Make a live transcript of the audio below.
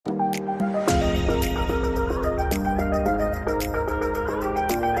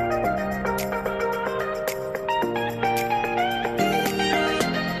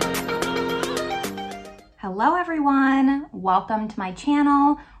welcome to my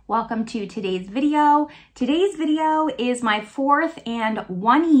channel. Welcome to today's video. Today's video is my 4th and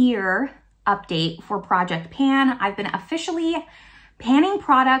 1 year update for Project Pan. I've been officially panning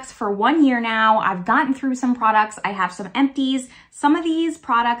products for 1 year now. I've gotten through some products. I have some empties. Some of these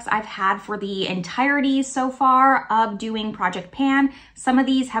products I've had for the entirety so far of doing Project Pan. Some of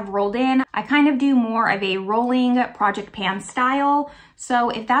these have rolled in. I kind of do more of a rolling Project Pan style.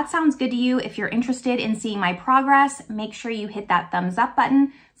 So if that sounds good to you, if you're interested in seeing my progress, make sure you hit that thumbs up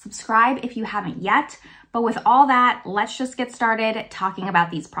button. Subscribe if you haven't yet. But with all that, let's just get started talking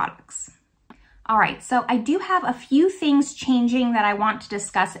about these products. All right, so I do have a few things changing that I want to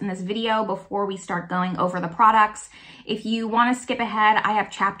discuss in this video before we start going over the products. If you want to skip ahead, I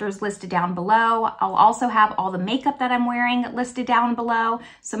have chapters listed down below. I'll also have all the makeup that I'm wearing listed down below.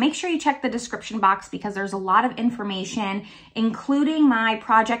 So make sure you check the description box because there's a lot of information, including my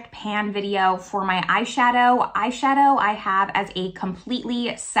Project Pan video for my eyeshadow. Eyeshadow I have as a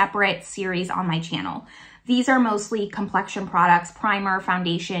completely separate series on my channel. These are mostly complexion products, primer,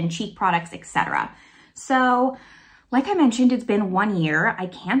 foundation, cheek products, etc. So, like I mentioned, it's been 1 year. I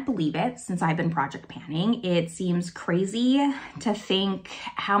can't believe it since I've been Project Panning. It seems crazy to think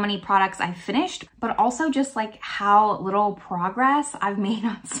how many products I've finished, but also just like how little progress I've made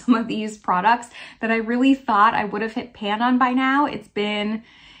on some of these products that I really thought I would have hit pan on by now. It's been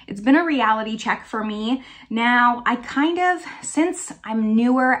a reality check for me. Now, since I'm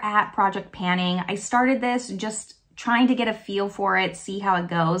newer at Project Panning, I started this just trying to get a feel for it, see how it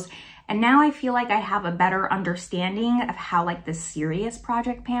goes. And now I feel like I have a better understanding of how like the serious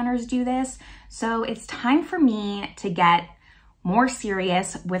Project Panners do this. So it's time for me to get more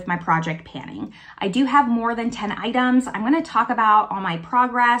serious with my Project Panning. I do have more than 10 items. I'm gonna talk about all my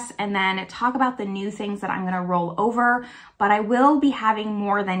progress and then talk about the new things that I'm gonna roll over, but I will be having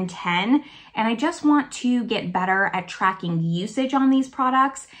more than 10. And I just want to get better at tracking usage on these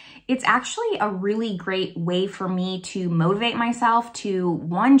products. It's actually a really great way for me to motivate myself to,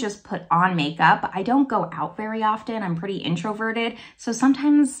 one, just put on makeup. I don't go out very often. I'm pretty introverted. So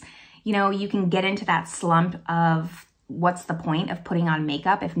sometimes, you know, you can get into that slump of what's the point of putting on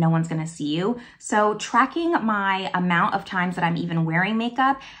makeup if no one's gonna see you? So tracking my amount of times that I'm even wearing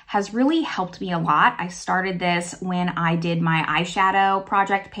makeup has really helped me a lot. I started this when I did my eyeshadow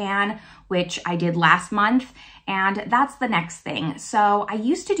Project Pan, which I did last month, and that's the next thing. So I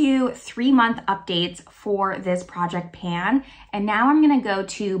used to do 3-month updates for this Project Pan, and now I'm gonna go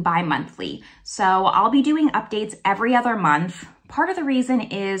to bi-monthly. So I'll be doing updates every other month. Part of the reason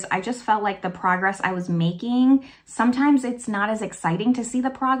is I just felt like the progress I was making, sometimes it's not as exciting to see the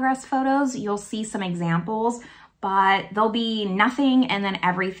progress photos. You'll see some examples, but there'll be nothing and then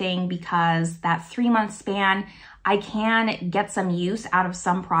everything because that 3-month span, I can get some use out of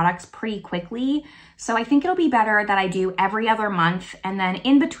some products pretty quickly. So I think it'll be better that I do every other month, and then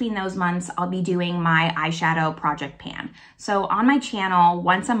in between those months, I'll be doing my eyeshadow Project Pan. So on my channel,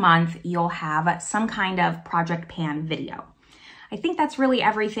 once a month, you'll have some kind of Project Pan video. I think that's really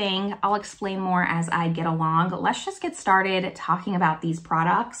everything. I'll explain more as I get along. Let's just get started talking about these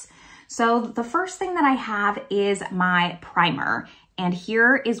products. So the first thing that I have is my primer, and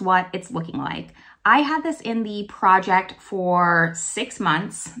here is what it's looking like. I had this in the project for 6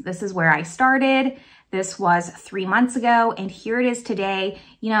 months. This is where I started. This was 3 months ago, and here it is today.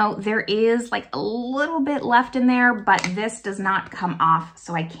 You know, there is like a little bit left in there, but this does not come off,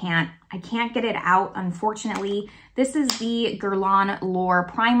 so I can't get it out, unfortunately. This is the Guerlain Lure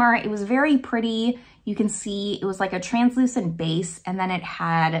Primer. It was very pretty. You can see it was like a translucent base, and then it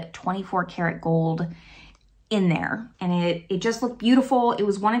had 24 karat gold in there, and it just looked beautiful. It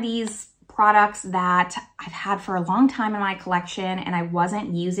was one of these products that I've had for a long time in my collection and I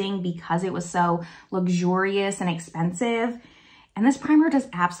wasn't using because it was so luxurious and expensive. And this primer does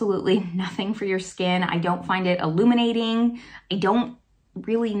absolutely nothing for your skin. I don't find it illuminating. I don't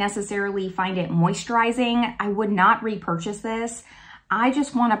really necessarily find it moisturizing. I would not repurchase this. I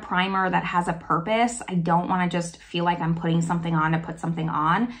just want a primer that has a purpose. I don't want to just feel like I'm putting something on to put something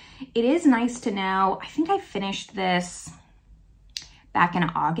on. It is nice to know. I think I finished this back in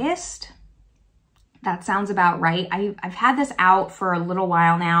August. That sounds about right. I've had this out for a little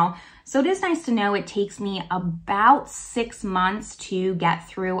while now, so it is nice to know it takes me about 6 months to get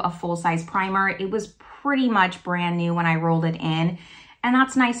through a full-size primer. It was pretty much brand new when I rolled it in, and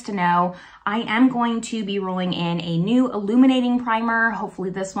that's nice to know. I am going to be rolling in a new illuminating primer. Hopefully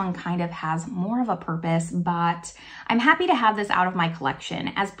this one kind of has more of a purpose, but I'm happy to have this out of my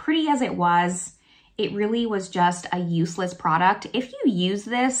collection. As pretty as it was, it really was just a useless product. If you use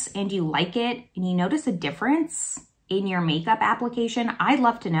this and you like it and you notice a difference in your makeup application, I'd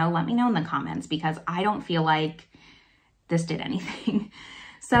love to know. Let me know in the comments because I don't feel like this did anything.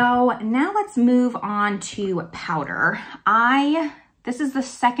 So now let's move on to powder. This is the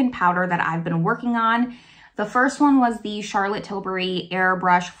second powder that I've been working on. The first one was the Charlotte Tilbury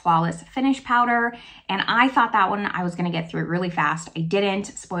Airbrush Flawless Finish Powder, and I thought that one I was gonna get through really fast. I didn't,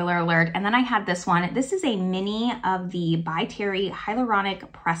 spoiler alert. And then I had this one. This is a mini of the By Terry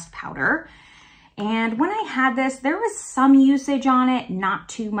Hyaluronic Pressed Powder. And when I had this, there was some usage on it, not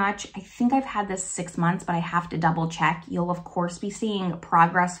too much. I think I've had this 6 months, but I have to double check. You'll of course be seeing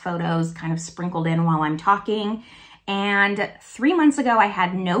progress photos kind of sprinkled in while I'm talking. And 3 months ago, I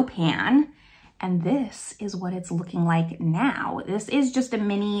had no pan. And this is what it's looking like now. This is just a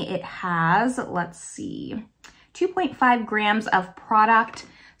mini. It has, let's see, 2.5 grams of product.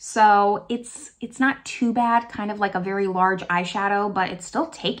 So it's not too bad, kind of like a very large eyeshadow, but it's still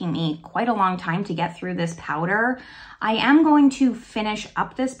taking me quite a long time to get through this powder. I am going to finish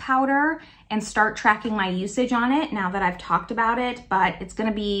up this powder and start tracking my usage on it now that I've talked about it, but it's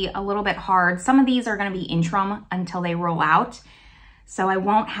gonna be a little bit hard. Some of these are gonna be interim until they roll out. So I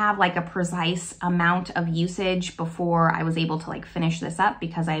won't have like a precise amount of usage before I was able to like finish this up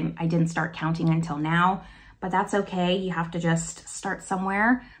because I didn't start counting until now, but that's okay. You have to just start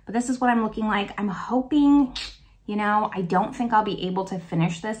somewhere. But this is what I'm looking like. I'm hoping, you know, I don't think I'll be able to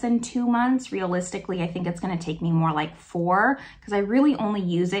finish this in 2 months. Realistically, I think it's gonna take me more like 4 because I really only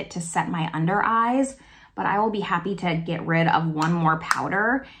use it to set my under eyes, but I will be happy to get rid of one more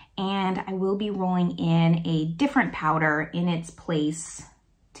powder, and I will be rolling in a different powder in its place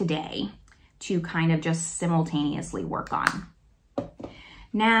today to kind of just simultaneously work on.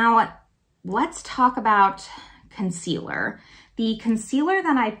 Now, let's talk about concealer. The concealer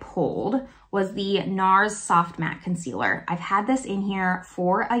that I pulled was the Nars Soft Matte Concealer. I've had this in here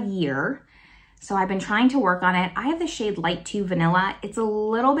for a year, so I've been trying to work on it. I have the shade Light 2 Vanilla. It's a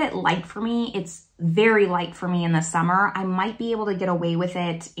little bit light for me. It's very light for me in the summer. I might be able to get away with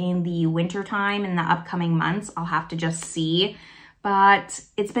it in the winter time in the upcoming months. I'll have to just see. But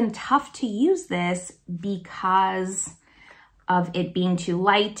it's been tough to use this because of it being too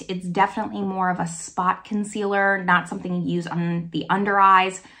light. It's definitely more of a spot concealer, not something you use on the under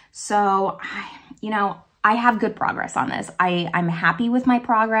eyes. So, you know, I have good progress on this. I'm happy with my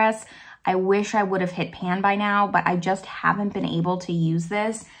progress. I wish I would have hit pan by now, but I just haven't been able to use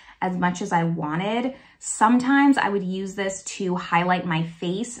this as much as I wanted. Sometimes I would use this to highlight my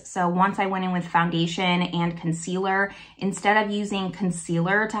face. So once I went in with foundation and concealer, instead of using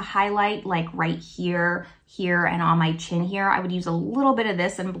concealer to highlight like right here, here, and on my chin here, I would use a little bit of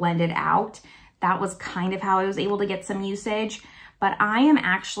this and blend it out. That was kind of how I was able to get some usage. But I am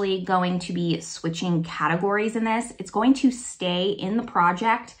actually going to be switching categories in this. It's going to stay in the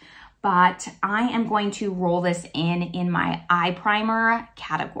project, but I am going to roll this in my eye primer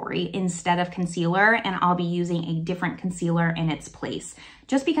category instead of concealer, and I'll be using a different concealer in its place,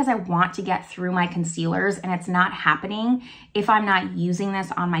 just because I want to get through my concealers, and it's not happening if I'm not using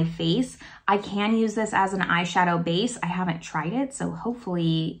this on my face. I can use this as an eyeshadow base. I haven't tried it, so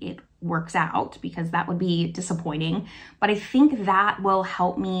hopefully it works out because that would be disappointing. But I think that will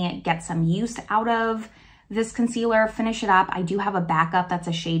help me get some use out of this concealer, finish it up. I do have a backup that's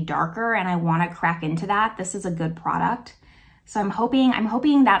a shade darker and I want to crack into that. This is a good product. So I'm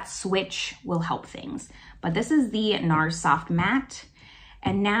hoping that switch will help things. But this is the Nars Soft Matte.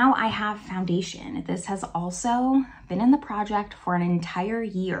 And now I have foundation. This has also been in the project for an entire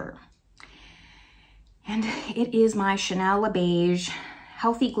year. And it is my Chanel Le Beige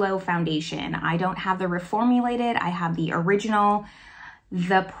Healthy Glow Foundation. I don't have the reformulated, I have the original.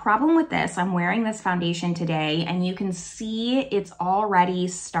 The problem with this, I'm wearing this foundation today and you can see it's already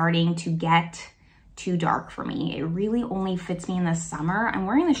starting to get too dark for me. It really only fits me in the summer. I'm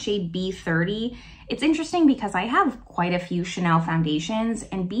wearing the shade B30. It's interesting because I have quite a few Chanel foundations,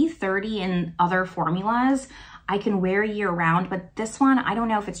 and B30 and other formulas I can wear year round, but this one, I don't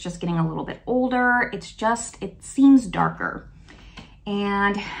know if it's just getting a little bit older. It's just, it seems darker.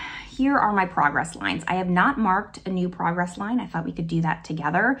 And here are my progress lines. I have not marked a new progress line. I thought we could do that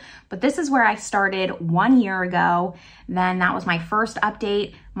together, but this is where I started 1 year ago. Then that was my first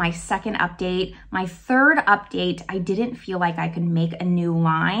update, my second update, my third update. I didn't feel like I could make a new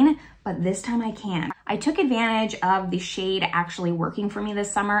line, but this time I can. I took advantage of the shade actually working for me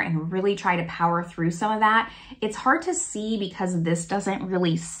this summer and really try to power through some of that. It's hard to see because this doesn't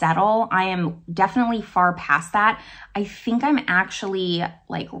really settle. I am definitely far past that. I think I'm actually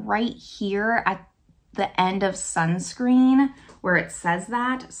like right here at the end of sunscreen where it says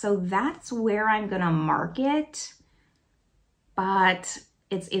that. So that's where I'm gonna mark it, but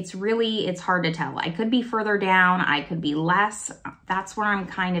it's hard to tell. I could be further down, I could be less. That's where I'm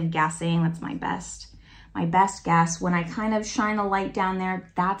kind of guessing. That's my best my best guess. When I kind of shine the light down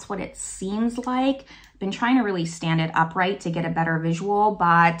there, that's what it seems like. I've been trying to really stand it upright to get a better visual,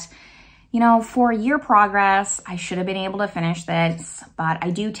 but you know, for year progress, I should have been able to finish this, but I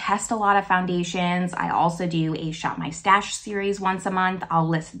do test a lot of foundations. I also do a Shop My Stash series once a month. I'll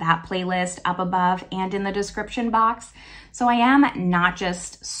list that playlist up above and in the description box. So I am not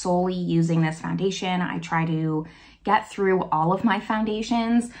just solely using this foundation. I try to get through all of my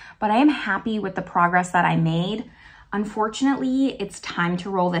foundations, but I am happy with the progress that I made. Unfortunately, it's time to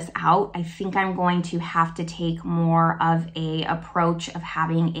roll this out. I think I'm going to have to take more of a approach of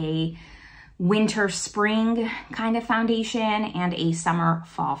having a winter spring kind of foundation and a summer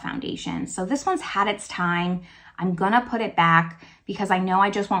fall foundation. So this one's had its time. I'm gonna put it back because I know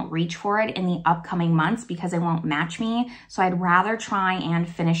I just won't reach for it in the upcoming months because it won't match me. So I'd rather try and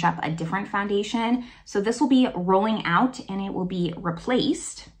finish up a different foundation. So this will be rolling out and it will be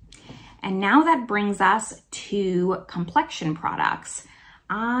replaced. And now that brings us to complexion products.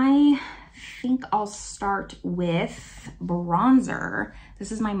 I think I'll start with bronzer.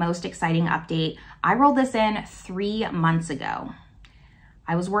 This is my most exciting update. I rolled this in 3 months ago.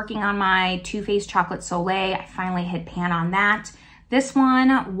 I was working on my Too Faced Chocolate Soleil. I finally hit pan on that. This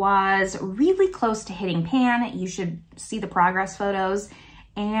one was really close to hitting pan. You should see the progress photos.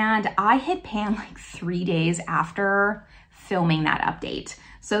 And I hit pan like 3 days after filming that update.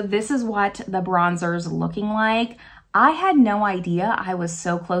 So this is what the bronzer's looking like. I had no idea I was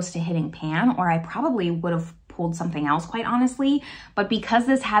so close to hitting pan, or I probably would have pulled something else, quite honestly. But because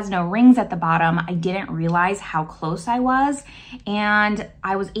this has no rings at the bottom, I didn't realize how close I was. And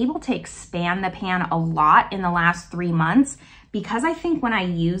I was able to expand the pan a lot in the last 3 months because I think when I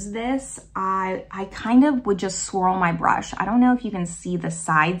use this, I kind of would just swirl my brush. I don't know if you can see the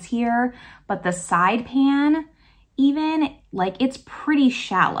sides here, but the side pan, even like it's pretty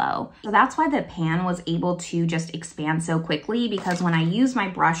shallow. So that's why the pan was able to just expand so quickly, because when I use my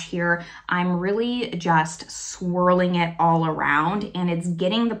brush here, I'm really just swirling it all around and it's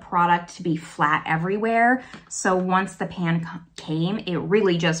getting the product to be flat everywhere. So once the pan came, it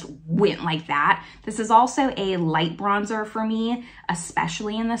really just went like that. This is also a light bronzer for me,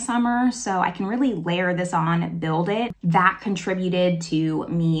 especially in the summer. So I can really layer this on, build it. That contributed to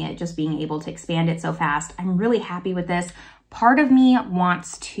me just being able to expand it so fast. I'm really happy with this. Part of me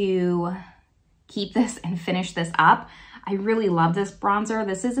wants to keep this and finish this up. I really love this bronzer.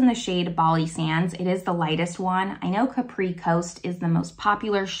 This is in the shade Bali Sands. It is the lightest one. I know Capri Coast is the most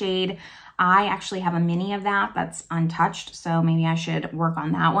popular shade. I actually have a mini of that that's untouched, so maybe I should work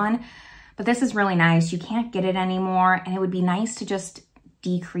on that one. But this is really nice. You can't get it anymore, and it would be nice to just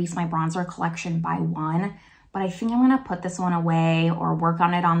decrease my bronzer collection by 1. But I think I'm gonna put this one away or work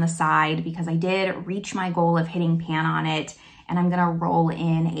on it on the side because I did reach my goal of hitting pan on it, and I'm gonna roll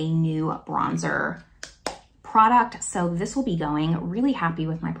in a new bronzer product. So this will be going. Really happy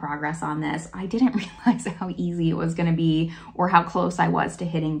with my progress on this. I didn't realize how easy it was gonna be or how close I was to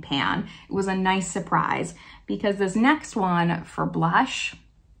hitting pan. It was a nice surprise because this next one for blush,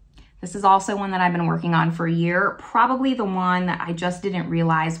 this is also one that I've been working on for a year. Probably the one that I just didn't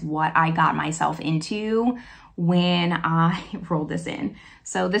realize what I got myself into when I rolled this in.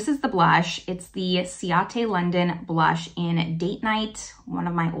 So this is the blush. It's the Ciate London blush in Date Night, one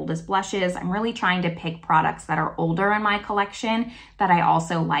of my oldest blushes. I'm really trying to pick products that are older in my collection that I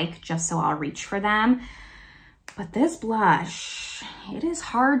also like, just so I'll reach for them. But this blush, it is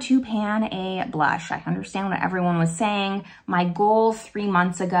hard to pan a blush. I understand what everyone was saying. My goal 3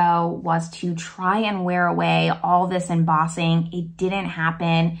 months ago was to try and wear away all this embossing. It didn't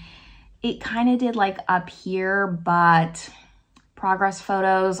happen. It kind of did like up here, but progress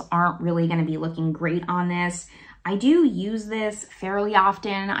photos aren't really going to be looking great on this. I do use this fairly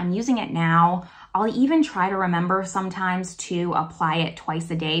often. I'm using it now. I'll even try to remember sometimes to apply it twice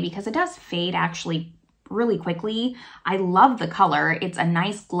a day because it does fade actually really quickly. I love the color. It's a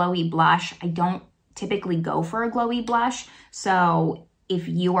nice glowy blush. I don't typically go for a glowy blush. So if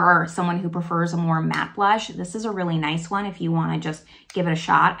you are someone who prefers a more matte blush, this is a really nice one if you want to just give it a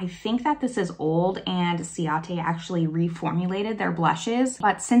shot. I think that this is old and Ciate actually reformulated their blushes,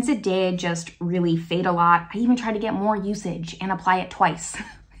 but since it did just really fade a lot, I even tried to get more usage and apply it twice.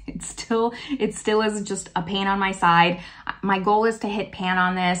 It still is just a pain on my side. My goal is to hit pan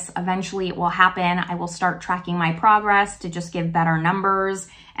on this. Eventually it will happen. I will start tracking my progress to just give better numbers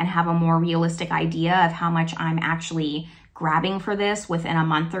and have a more realistic idea of how much I'm actually grabbing for this within a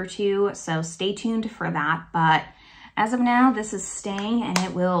month or 2. So stay tuned for that. But as of now, this is staying and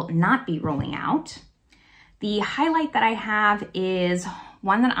it will not be rolling out. The highlight that I have is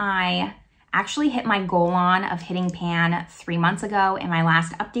one that I Actually hit my goal on of hitting pan 3 months ago in my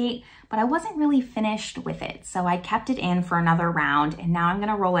last update, but I wasn't really finished with it. So I kept it in for another round and now I'm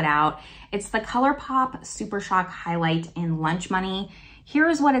gonna roll it out. It's the Colourpop Supershock Highlight in Lunch Money.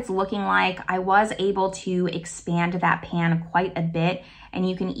 Here's what it's looking like. I was able to expand that pan quite a bit, and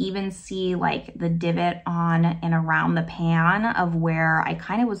you can even see like the divot on and around the pan of where I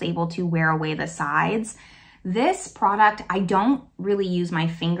kind of was able to wear away the sides. This product, I don't really use my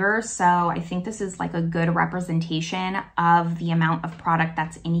fingers, so I think this is like a good representation of the amount of product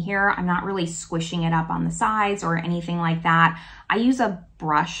that's in here. I'm not really squishing it up on the sides or anything like that. I use a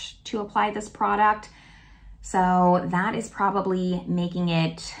brush to apply this product. So that is probably making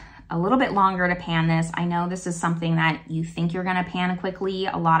it a little bit longer to pan this. I know this is something that you think you're gonna pan quickly.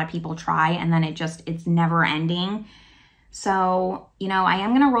 A lot of people try and then it's never ending. So, you know, I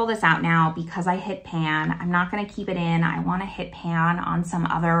am gonna roll this out now because I hit pan. I'm not gonna keep it in. I wanna hit pan on some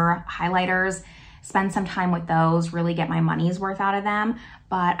other highlighters, spend some time with those, really get my money's worth out of them.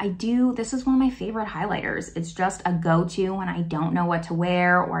 But this is one of my favorite highlighters. It's just a go-to when I don't know what to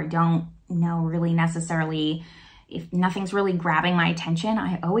wear or I don't know really necessarily, if nothing's really grabbing my attention,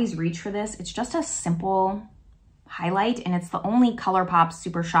 I always reach for this. It's just a simple highlight and it's the only Colourpop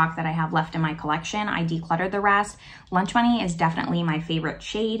Super Shock that I have left in my collection. I decluttered the rest. Lunch Money is definitely my favorite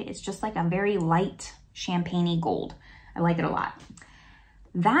shade. It's just like a very light champagne-y gold. I like it a lot.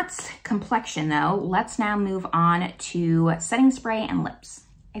 That's complexion though. Let's now move on to setting spray and lips.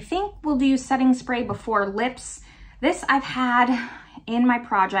 I think we'll do setting spray before lips. This I've had in my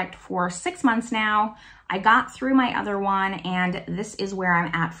project for 6 months now. I got through my other one and this is where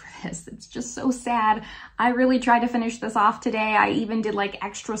I'm at for this. It's just so sad. I really tried to finish this off today. I even did like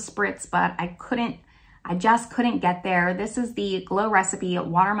extra spritz, but I just couldn't get there. This is the Glow Recipe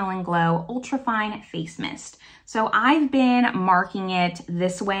Watermelon Glow Ultrafine Face Mist. So I've been marking it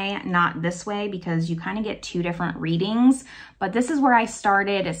this way, not this way, because you kind of get two different readings. But this is where I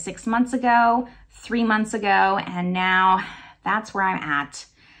started 6 months ago, 3 months ago, and now that's where I'm at.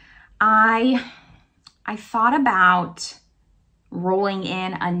 I thought about rolling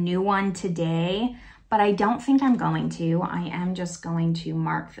in a new one today, but I don't think I'm going to. I am just going to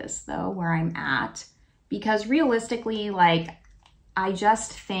mark this though, where I'm at, because realistically, like, I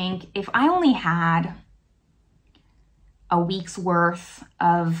just think if I only had a week's worth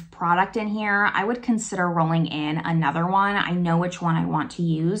of product in here, I would consider rolling in another one. I know which one I want to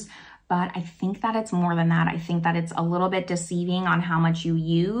use, but I think that it's more than that. I think that it's a little bit deceiving on how much you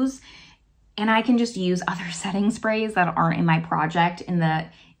use. And I can just use other setting sprays that aren't in my project in the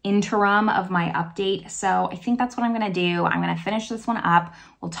interim of my update. So I think that's what I'm gonna do. I'm gonna finish this one up.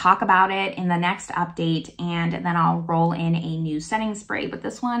 We'll talk about it in the next update and then I'll roll in a new setting spray. But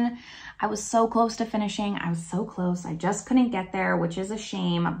this one, I was so close to finishing. I was so close. I just couldn't get there, which is a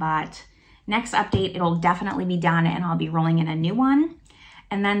shame, but next update, it'll definitely be done and I'll be rolling in a new one.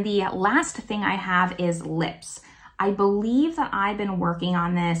 And then the last thing I have is lips. I believe that I've been working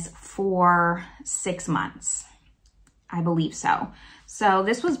on this for 6 months. I believe so. So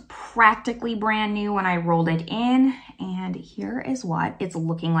this was practically brand new when I rolled it in, and here is what it's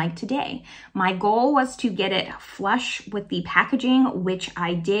looking like today. My goal was to get it flush with the packaging, which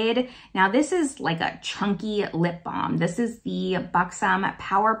I did. Now this is like a chunky lip balm. This is the Buxom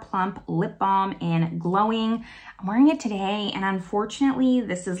Power Plump Lip Balm in Glowing. I'm wearing it today, and unfortunately,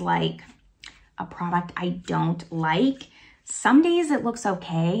 this is like a product I don't like. Some days it looks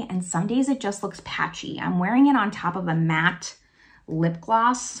okay, and some days it just looks patchy. I'm wearing it on top of a matte lip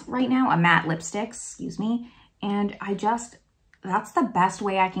gloss right now, a matte lipstick, excuse me. And that's the best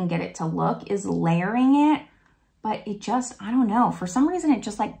way I can get it to look, is layering it. But it just, I don't know, for some reason it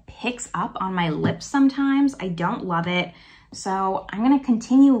just like picks up on my lips sometimes. I don't love it. So I'm gonna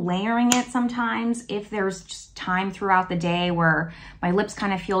continue layering it sometimes. If there's just time throughout the day where my lips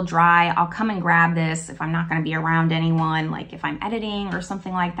kind of feel dry, I'll come and grab this if I'm not gonna be around anyone, like if I'm editing or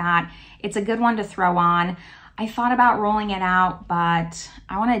something like that. It's a good one to throw on. I thought about rolling it out, but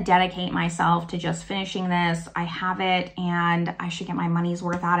I wanna dedicate myself to just finishing this. I have it and I should get my money's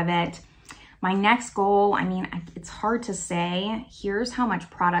worth out of it. My next goal, I mean, it's hard to say. Here's how much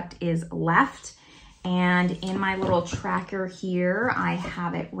product is left. And in my little tracker here, I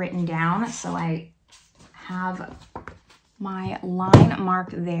have it written down. So I have my line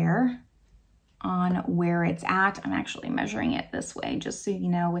marked there on where it's at. I'm actually measuring it this way, just so you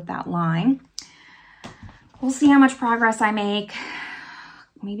know, with that line. We'll see how much progress I make.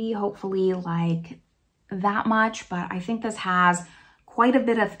 Maybe hopefully like that much, but I think this has quite a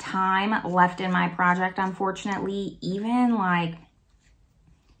bit of time left in my project, unfortunately. Even like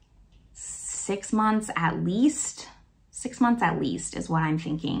 6 months at least, 6 months at least is what I'm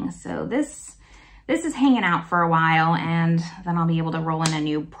thinking. So this is hanging out for a while, and then I'll be able to roll in a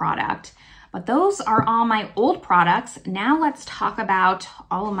new product. But those are all my old products. Now let's talk about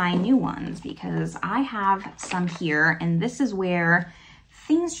all of my new ones, because I have some here, and this is where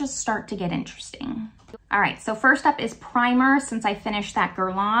things just start to get interesting. All right, so first up is primer, since I finished that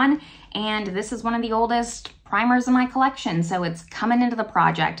Guerlain, and this is one of the oldest primers in my collection, so it's coming into the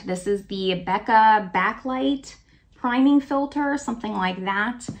project. This is the Becca Backlight Priming Filter, something like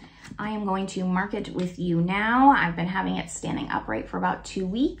that. I am going to mark it with you now. I've been having it standing upright for about 2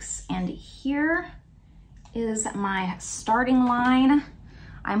 weeks, and here is my starting line.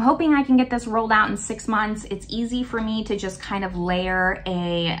 I'm hoping I can get this rolled out in 6 months. It's easy for me to just kind of layer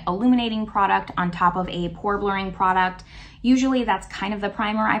a illuminating product on top of a pore blurring product. Usually that's kind of the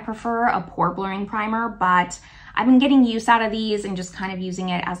primer I prefer, a pore blurring primer, but I've been getting use out of these and just kind of using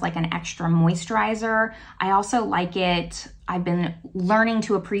it as like an extra moisturizer. I also like it. I've been learning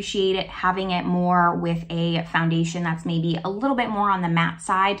to appreciate it, having it more with a foundation that's maybe a little bit more on the matte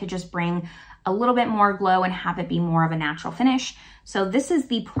side to just bring a little bit more glow and have it be more of a natural finish. So this is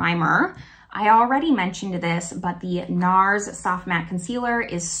the primer. I already mentioned this, but the Nars Soft Matte Concealer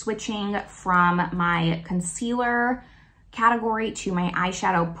is switching from my concealer category to my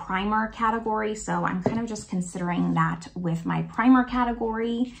eyeshadow primer category. So I'm kind of just considering that with my primer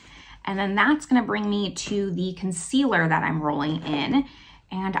category. And then that's gonna bring me to the concealer that I'm rolling in.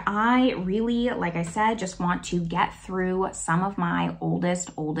 And I really, like I said, just want to get through some of my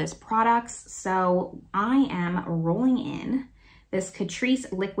oldest products. So I am rolling in this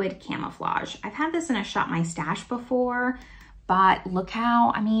Catrice Liquid Camouflage. I've had this in a Shop My Stash before, but look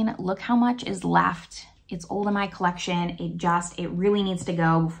how much is left. It's old in my collection. It really needs to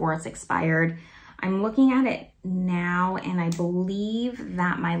go before it's expired. I'm looking at it now, and I believe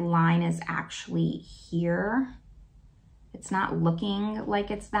that my line is actually here. It's not looking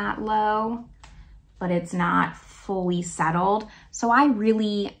like it's that low, but it's not fully settled. So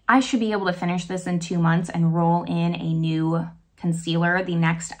I should be able to finish this in 2 months and roll in a new concealer, the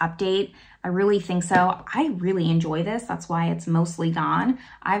next update. I really think so. I really enjoy this. That's why it's mostly gone.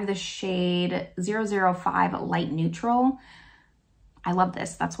 I have the shade 005 Light Neutral. I love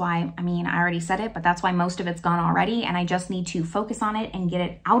this. That's why, I already said it, but that's why most of it's gone already, and I just need to focus on it and get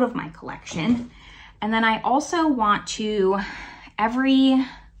it out of my collection. And then I also want to, every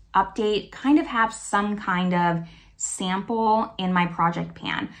update, kind of have some kind of sample in my project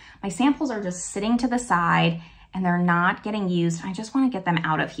pan. My samples are just sitting to the side and they're not getting used. I just want to get them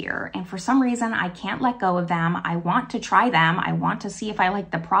out of here. And for some reason, I can't let go of them. I want to try them. I want to see if I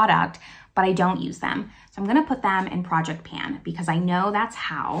like the product, but I don't use them. So I'm gonna put them in project pan because I know that's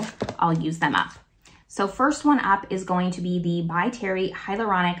how I'll use them up. So first one up is going to be the By Terry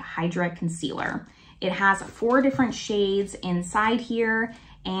Hyaluronic Hydra Concealer. It has 4 different shades inside here,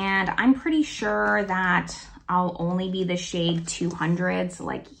 and I'm pretty sure that I'll only be the shade 200. So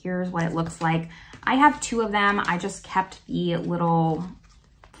like, here's what it looks like. I have 2 of them. I just kept the little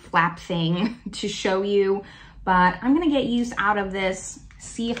flap thing to show you, but I'm gonna get use out of this,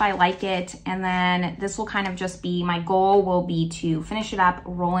 see if I like it, and then this will kind of just be, my goal will be to finish it up,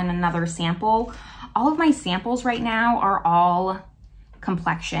 roll in another sample. All of my samples right now are all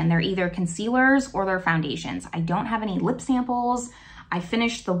complexion. They're either concealers or they're foundations. I don't have any lip samples. I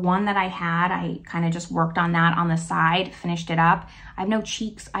finished the one that I had. I kind of just worked on that on the side, finished it up. I have no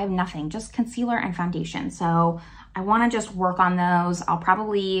cheeks, I have nothing, just concealer and foundation. So I wanna just work on those. I'll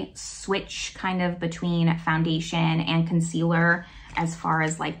probably switch kind of between foundation and concealer as far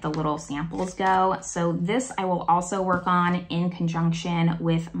as like the little samples go. So this I will also work on in conjunction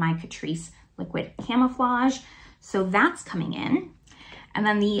with my Catrice Liquid Camouflage. So that's coming in. And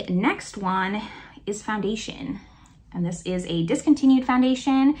then the next one is foundation. And this is a discontinued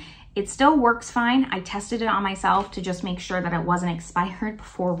foundation. It still works fine. I tested it on myself to just make sure that it wasn't expired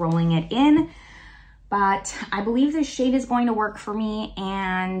before rolling it in. But I believe this shade is going to work for me,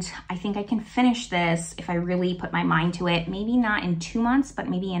 and I think I can finish this if I really put my mind to it. Maybe not in 2 months, but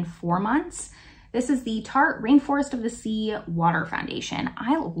maybe in 4 months. This is the Tarte Rainforest of the Sea Water Foundation.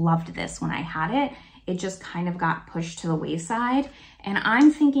 I loved this when I had it. It just kind of got pushed to the wayside. And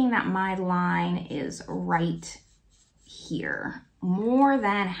I'm thinking that my line is right here, more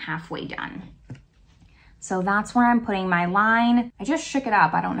than halfway done. So that's where I'm putting my line. I just shook it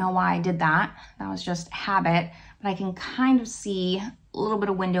up. I don't know why I did that. That was just habit, but I can kind of see a little bit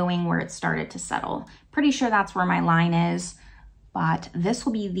of windowing where it started to settle. Pretty sure that's where my line is, but this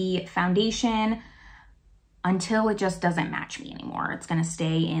will be the foundation until it just doesn't match me anymore. It's gonna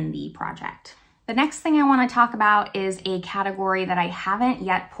stay in the project. The next thing I want to talk about is a category that I haven't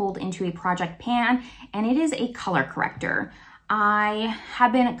yet pulled into a project pan, and it is a color corrector. I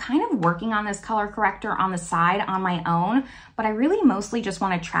have been kind of working on this color corrector on the side on my own, but I really mostly just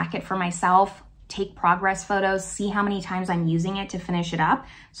want to track it for myself, take progress photos, see how many times I'm using it to finish it up.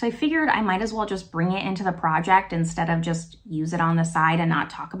 So I figured I might as well just bring it into the project instead of just use it on the side and not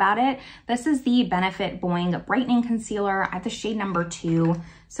talk about it. This is the Benefit Boing Brightening Concealer. I have the shade number 2.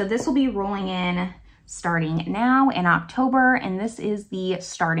 So this will be rolling in starting now in October, and this is the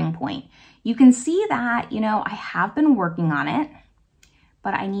starting point. You can see that, you know, I have been working on it,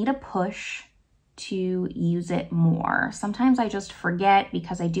 but I need a push to use it more. Sometimes I just forget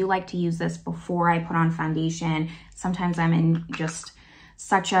because I do like to use this before I put on foundation. Sometimes I'm in just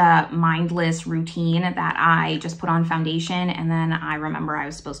such a mindless routine that I just put on foundation and then I remember I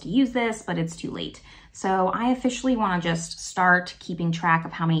was supposed to use this, but it's too late. So I officially want to just start keeping track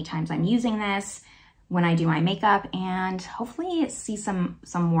of how many times I'm using this when I do my makeup and hopefully see some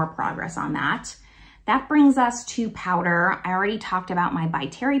more progress on that. That brings us to powder. I already talked about my By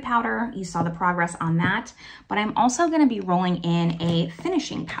Terry powder. You saw the progress on that, but I'm also gonna be rolling in a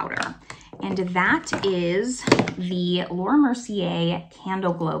finishing powder. And that is the Laura Mercier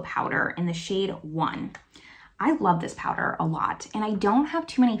Candle Glow powder in the shade 1. I love this powder a lot, and I don't have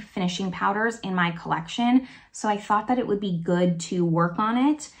too many finishing powders in my collection, so I thought that it would be good to work on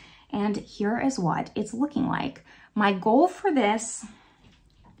it. And here is what it's looking like. My goal for this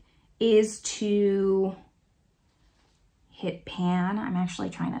is to hit pan. I'm actually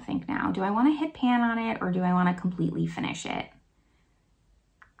trying to think now. Do I want to hit pan on it or do I want to completely finish it?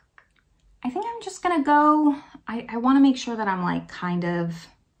 I think I'm just gonna go, I want to make sure that I'm like kind of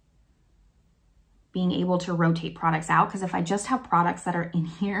being able to rotate products out, because if I just have products that are in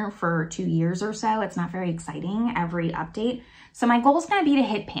here for 2 years or so, it's not very exciting every update. So my goal is going to be to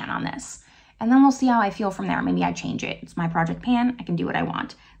hit pan on this, and then we'll see how I feel from there. Maybe I change it. It's my project pan. I can do what I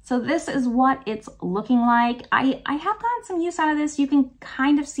want. So this is what it's looking like. I have gotten some use out of this. You can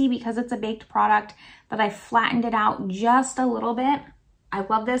kind of see, because it's a baked product, that I flattened it out just a little bit. I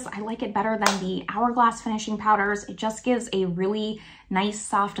love this. I like it better than the Hourglass finishing powders. It just gives a really nice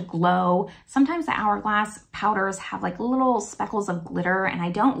soft glow. Sometimes the Hourglass powders have like little speckles of glitter, and I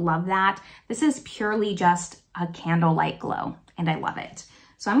don't love that. This is purely just a candlelight glow, and I love it.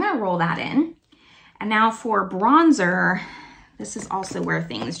 So I'm gonna roll that in. And now for bronzer, this is also where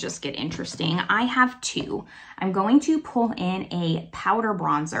things just get interesting. I have 2. I'm going to pull in a powder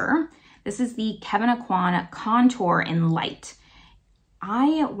bronzer. This is the Kevyn Aucoin Contour in Light.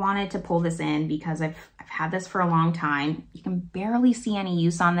 I wanted to pull this in because I've had this for a long time. You can barely see any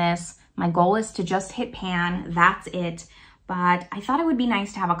use on this. My goal is to just hit pan, that's it. But I thought it would be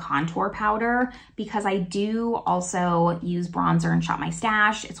nice to have a contour powder because I do also use bronzer in Shop My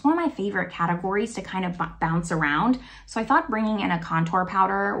Stash. It's one of my favorite categories to kind of bounce around. So I thought bringing in a contour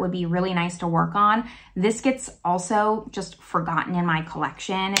powder would be really nice to work on. This gets also just forgotten in my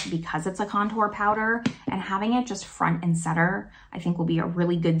collection because it's a contour powder, and having it just front and center I think will be a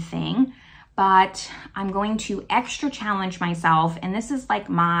really good thing. But I'm going to extra challenge myself, and this is like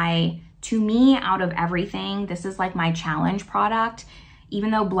to me, out of everything, this is like my challenge product. Even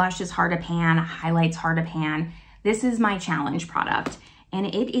though blush is hard to pan, highlight's hard to pan, this is my challenge product. And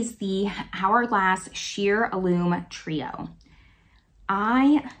it is the Hourglass Sheer Illume Trio.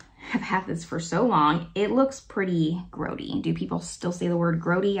 I have had this for so long. It looks pretty grody. Do people still say the word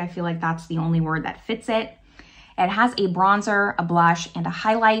grody? I feel like that's the only word that fits it. It has a bronzer, a blush, and a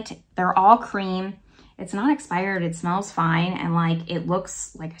highlight. They're all cream. It's not expired, it smells fine, and like it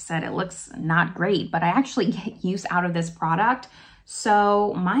looks, like I said, it looks not great, but I actually get use out of this product.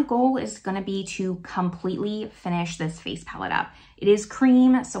 So my goal is gonna be to completely finish this face palette up. It is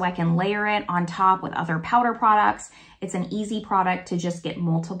cream, so I can layer it on top with other powder products. It's an easy product to just get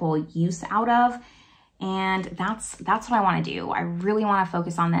multiple use out of. And that's what I want to do. I really want to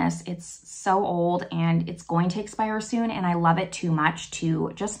focus on this. It's so old and it's going to expire soon, and I love it too much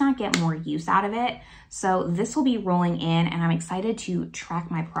to just not get more use out of it. So this will be rolling in, and I'm excited to track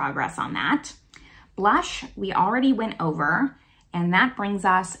my progress on that. Blush, we already went over, and that brings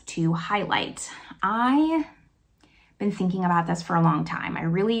us to highlight. I've been thinking about this for a long time. I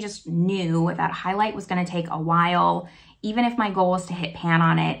really just knew that highlight was going to take a while. Even if my goal is to hit pan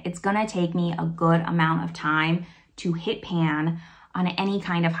on it, it's gonna take me a good amount of time to hit pan on any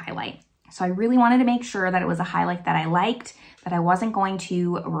kind of highlight. So I really wanted to make sure that it was a highlight that I liked, that I wasn't going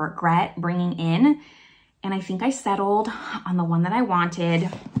to regret bringing in. And I think I settled on the one that I wanted.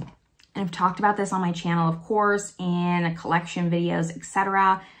 And I've talked about this on my channel, of course, in collection videos,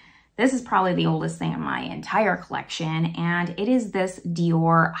 etc. This is probably the oldest thing in my entire collection, and it is this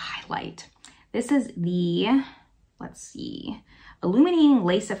Dior highlight. This is the, let's see, Illuminating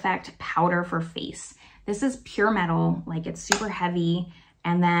Lace Effect Powder for Face. This is pure metal, like it's super heavy.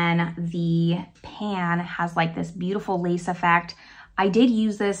 And then the pan has like this beautiful lace effect. I did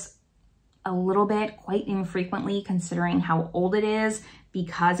use this a little bit, quite infrequently, considering how old it is,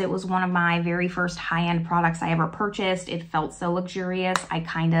 because it was one of my very first high-end products I ever purchased. It felt so luxurious. I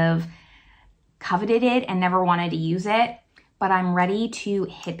kind of coveted it and never wanted to use it, but I'm ready to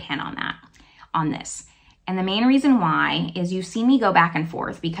hit pan on this. And the main reason why is you see me go back and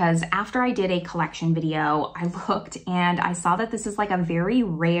forth, because after I did a collection video, I looked and I saw that this is like a very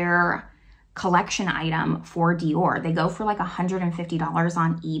rare collection item for Dior. They go for like $150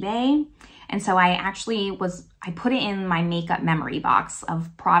 on eBay. And so I put it in my makeup memory box of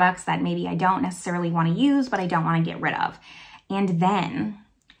products that maybe I don't necessarily want to use, but I don't want to get rid of. And then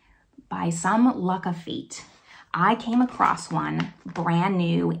by some luck of fate, I came across one brand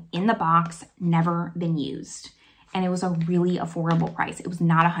new in the box, never been used. And it was a really affordable price. It was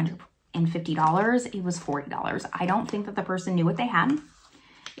not $150, it was $40. I don't think that the person knew what they had.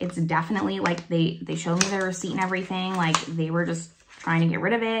 It's definitely like they showed me their receipt and everything, like they were just trying to get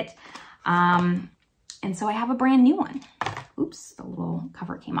rid of it. And so I have a brand new one. Oops, the little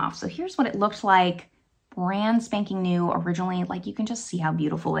cover came off. So here's what it looked like, brand spanking new originally. Like you can just see how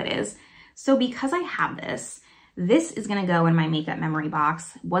beautiful it is. So because I have this is gonna go in my makeup memory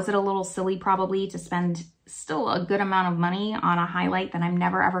box. Was it a little silly probably to spend still a good amount of money on a highlight that I'm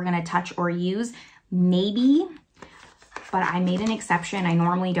never ever gonna touch or use? Maybe, but I made an exception. I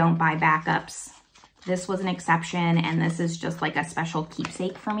normally don't buy backups. This was an exception, and this is just like a special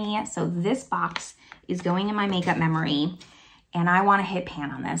keepsake for me. So this box is going in my makeup memory, and I wanna hit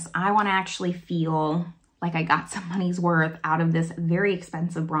pan on this. I wanna actually feel like I got some money's worth out of this very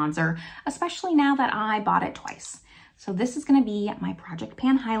expensive bronzer, especially now that I bought it twice. So this is gonna be my Project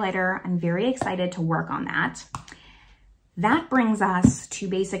Pan highlighter. I'm very excited to work on that. That brings us to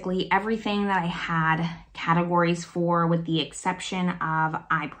basically everything that I had categories for, with the exception of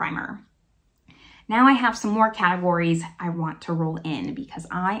eye primer. Now I have some more categories I want to roll in because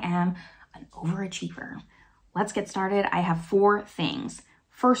I am an overachiever. Let's get started. I have 4 things.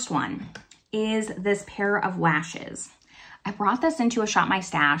 First one is this pair of lashes. I brought this into a Shop My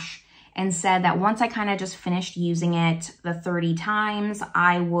Stash and said that once I kind of just finished using it the 30 times,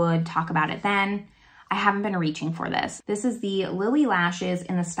 I would talk about it then. I haven't been reaching for this. This is the Lily Lashes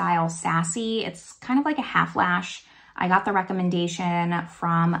in the style Sassy. It's kind of like a half lash. I got the recommendation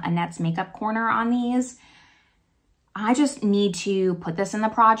from Annette's Makeup Corner on these. I just need to put this in the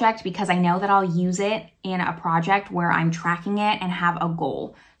project because I know that I'll use it in a project where I'm tracking it and have a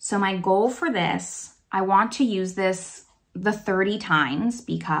goal. So my goal for this, I want to use this the 30 times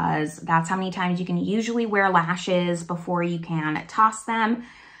because that's how many times you can usually wear lashes before you can toss them.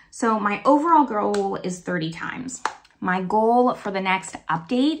 So my overall goal is 30 times. My goal for the next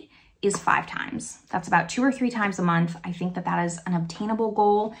update is 5 times. That's about 2 or 3 times a month. I think that that is an obtainable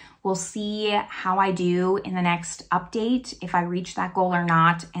goal. We'll see how I do in the next update, if I reach that goal or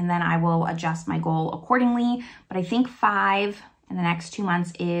not, and then I will adjust my goal accordingly. But I think 5 in the next 2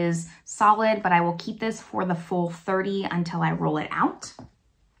 months is solid, but I will keep this for the full 30 until I roll it out.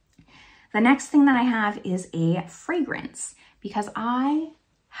 The next thing that I have is a fragrance because I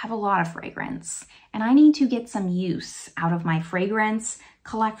have a lot of fragrance and I need to get some use out of my fragrance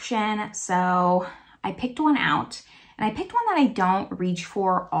collection. So I picked one out, and I picked one that I don't reach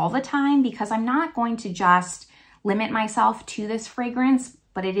for all the time because I'm not going to just limit myself to this fragrance,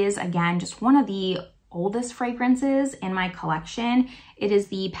 but it is, again, just one of the oldest fragrances in my collection. It is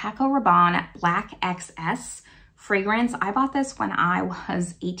the Paco Rabanne Black XS fragrance. I bought this when I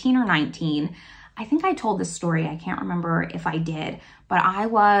was 18 or 19. I think I told this story. I can't remember if I did, but I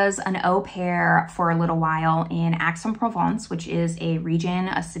was an au pair for a little while in Aix-en-Provence, which is a region,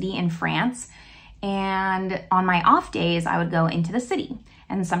 a city in France. And on my off days, I would go into the city.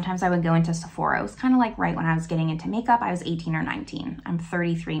 And sometimes I would go into Sephora. It was kind of like right when I was getting into makeup. I was 18 or 19. I'm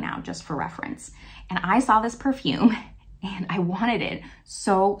 33 now, just for reference. And I saw this perfume and I wanted it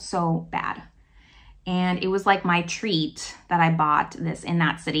so, so bad. And it was like my treat that I bought this in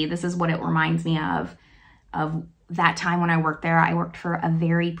that city. This is what it reminds me of that time when I worked there. I worked for a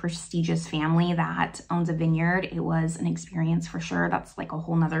very prestigious family that owns a vineyard. It was an experience for sure. That's like a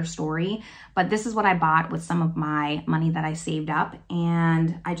whole nother story. But this is what I bought with some of my money that I saved up.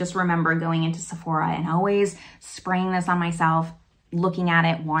 And I just remember going into Sephora and always spraying this on myself, looking at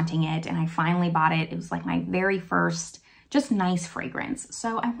it, wanting it. And I finally bought it. It was like my very first just nice fragrance.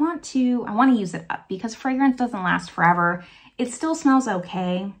 So I want to use it up because fragrance doesn't last forever. It still smells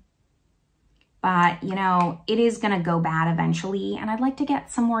okay, but you know, it is gonna go bad eventually and I'd like to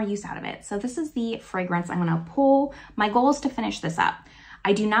get some more use out of it. So this is the fragrance I'm gonna pull. My goal is to finish this up.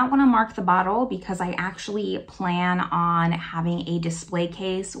 I do not wanna mark the bottle because I actually plan on having a display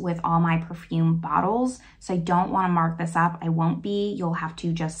case with all my perfume bottles. So I don't wanna mark this up. I won't be. You'll have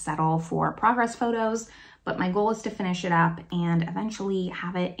to just settle for progress photos. But my goal is to finish it up and eventually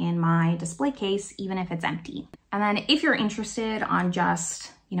have it in my display case, even if it's empty. And then if you're interested on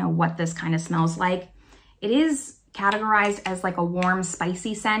just, you know, what this kind of smells like, it is categorized as like a warm,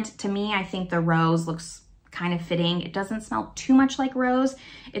 spicy scent. To me, I think the rose looks kind of fitting. It doesn't smell too much like rose.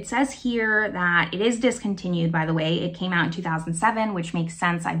 It says here that it is discontinued, by the way. It came out in 2007, which makes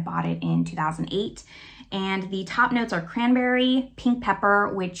sense. I bought it in 2008. And the top notes are cranberry, pink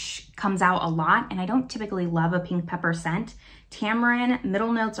pepper, which comes out a lot, and I don't typically love a pink pepper scent. Tamarind,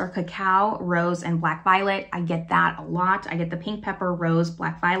 middle notes are cacao, rose, and black violet. I get that a lot. I get the pink pepper, rose,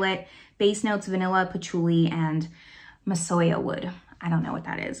 black violet. Base notes, vanilla, patchouli, and masoya wood. I don't know what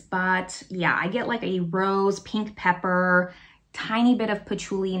that is, but yeah, I get like a rose, pink pepper, tiny bit of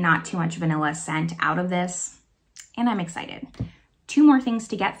patchouli, not too much vanilla scent out of this, and I'm excited. 2 more things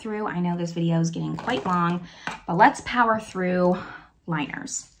to get through. I know this video is getting quite long, but let's power through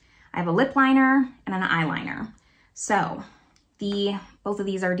liners. I have a lip liner and an eyeliner. So both of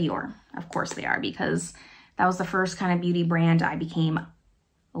these are Dior. Of course they are, because that was the first kind of beauty brand I became a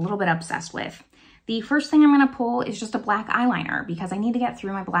little bit obsessed with. The first thing I'm gonna pull is just a black eyeliner because I need to get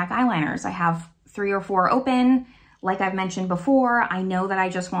through my black eyeliners. I have 3 or 4 open. Like I've mentioned before, I know that I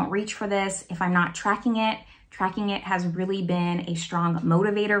just won't reach for this if I'm not tracking it. Tracking it has really been a strong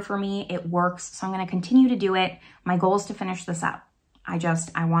motivator for me. It works, so I'm gonna continue to do it. My goal is to finish this up.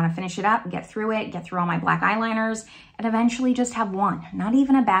 I wanna finish it up, get through it, get through all my black eyeliners, and eventually just have one. Not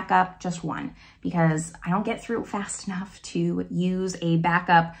even a backup, just one. Because I don't get through it fast enough to use a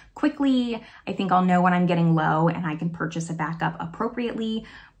backup quickly. I think I'll know when I'm getting low and I can purchase a backup appropriately,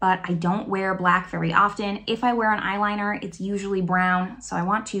 but I don't wear black very often. If I wear an eyeliner, it's usually brown, so I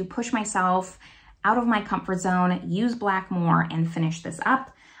want to push myself out of my comfort zone, use black more, and finish this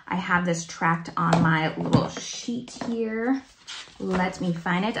up. I have this tracked on my little sheet here. Let me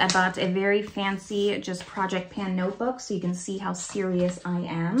find it. I bought a very fancy just Project Pan notebook so you can see how serious I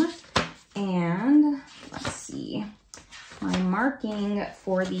am. And let's see, my marking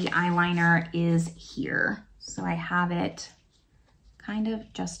for the eyeliner is here. So I have it kind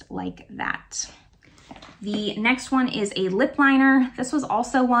of just like that. The next one is a lip liner. This was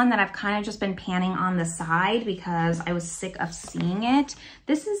also one that I've kind of just been panning on the side because I was sick of seeing it.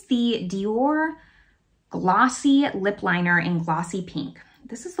 This is the Dior Glossy Lip Liner in Glossy Pink.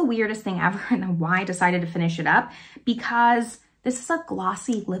 This is the weirdest thing ever, and why I decided to finish it up, because this is a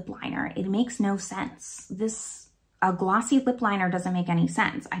glossy lip liner. It makes no sense. A glossy lip liner doesn't make any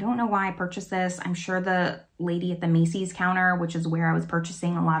sense. I don't know why I purchased this. I'm sure the lady at the Macy's counter, which is where I was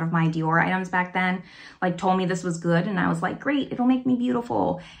purchasing a lot of my Dior items back then, like told me this was good. And I was like, great, it'll make me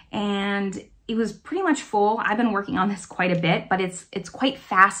beautiful. And it was pretty much full. I've been working on this quite a bit, but it's quite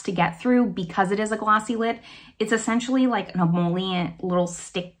fast to get through because it is a glossy lip. It's essentially like an emollient little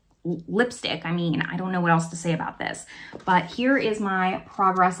stick lipstick. I mean, I don't know what else to say about this, but here is my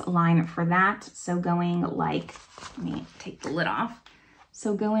progress line for that. So going like, let me take the lid off.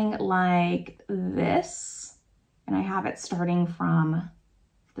 So going like this, and I have it starting from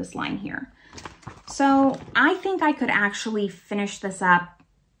this line here. So I think I could actually finish this up.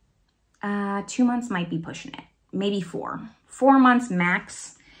 2 months might be pushing it, maybe 4 months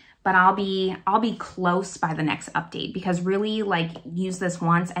max. But I'll be close by the next update, because really, like, use this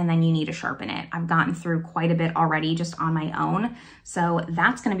once and then you need to sharpen it. I've gotten through quite a bit already just on my own. So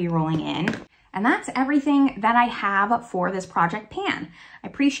that's gonna be rolling in. And that's everything that I have for this Project Pan. I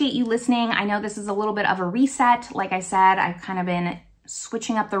appreciate you listening. I know this is a little bit of a reset. Like I said, I've kind of been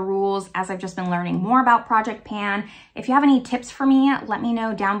switching up the rules as I've just been learning more about Project Pan. If you have any tips for me, let me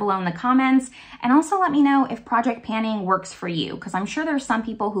know down below in the comments. And also let me know if project panning works for you, because I'm sure there's some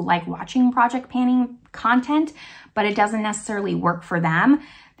people who like watching project panning content, but it doesn't necessarily work for them.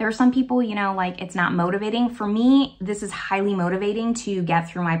 There are some people, you know, like it's not motivating. For me, this is highly motivating to get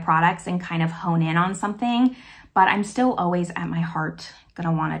through my products and kind of hone in on something, but I'm still always at my heart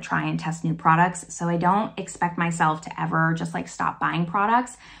gonna wanna try and test new products. So I don't expect myself to ever just like stop buying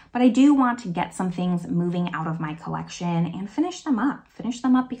products, but I do want to get some things moving out of my collection and finish them up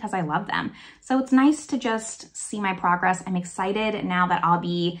because I love them. So it's nice to just see my progress. I'm excited now that I'll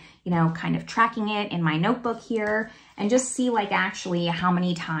be, you know, kind of tracking it in my notebook here and just see like actually how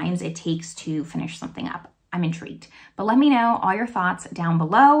many times it takes to finish something up. I'm intrigued, but let me know all your thoughts down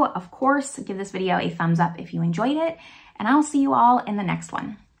below. Of course, give this video a thumbs up if you enjoyed it, and I'll see you all in the next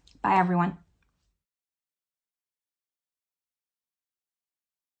one. Bye, everyone.